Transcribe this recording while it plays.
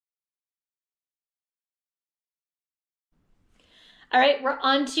All right, we're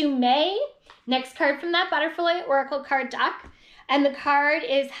on to May. Next card from that Butterfly Oracle card deck. And the card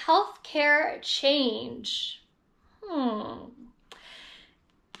is Healthcare Change.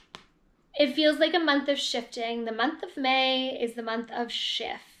 It feels like a month of shifting. The month of May is the month of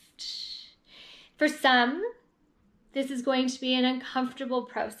shift. For some, this is going to be an uncomfortable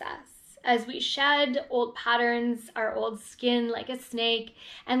process as we shed old patterns, our old skin like a snake,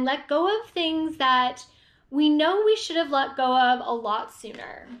 and let go of things that we know we should have let go of a lot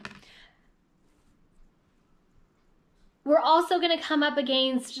sooner. We're also going to come up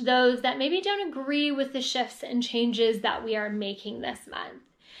against those that maybe don't agree with the shifts and changes that we are making this month.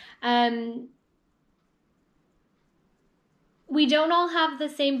 We don't all have the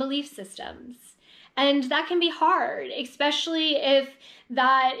same belief systems, and that can be hard, especially if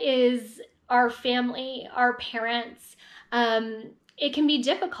that is our family, our parents. It can be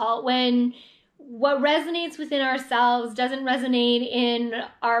difficult when what resonates within ourselves doesn't resonate in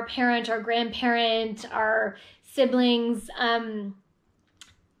our parent, our grandparent, our siblings,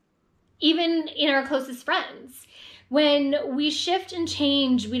 even in our closest friends. When we shift and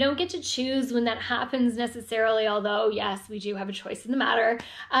change, we don't get to choose when that happens necessarily, although yes, we do have a choice in the matter.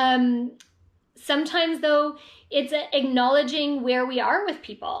 Sometimes though, it's acknowledging where we are with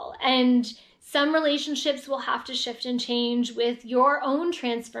people, and some relationships will have to shift and change with your own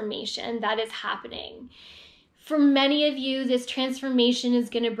transformation that is happening. For many of you, this transformation is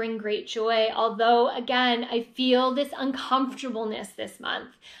going to bring great joy, although, again, I feel this uncomfortableness this month.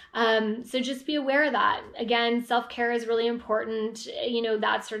 So just be aware of that. Again, self-care is really important,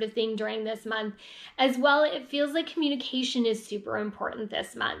 that sort of thing during this month. As well, it feels like communication is super important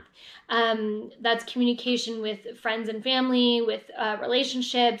this month. That's communication with friends and family, with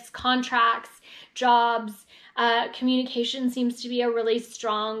relationships, contracts, jobs. Communication seems to be a really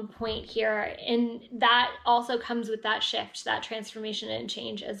strong point here, and that also comes with that shift, that transformation and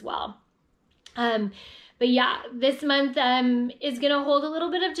change as well. But yeah, this month is going to hold a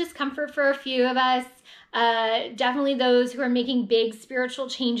little bit of discomfort for a few of us. Definitely those who are making big spiritual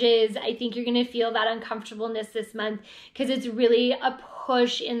changes. I think you're going to feel that uncomfortableness this month because it's really a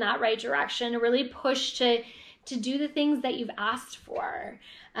push in that right direction, a really push to do the things that you've asked for,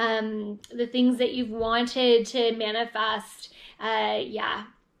 the things that you've wanted to manifest. Yeah.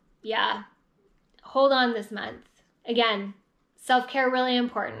 Hold on this month. Again, self-care really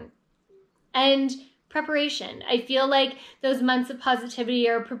important. And preparation. I feel like those months of positivity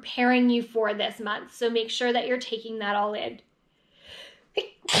are preparing you for this month. So make sure that you're taking that all in.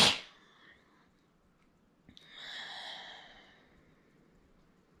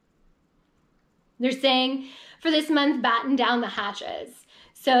 They're saying for this month, batten down the hatches.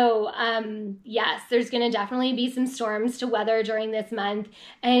 So yes, there's going to definitely be some storms to weather during this month.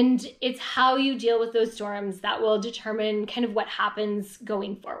 And it's how you deal with those storms that will determine kind of what happens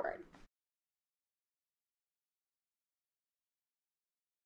going forward.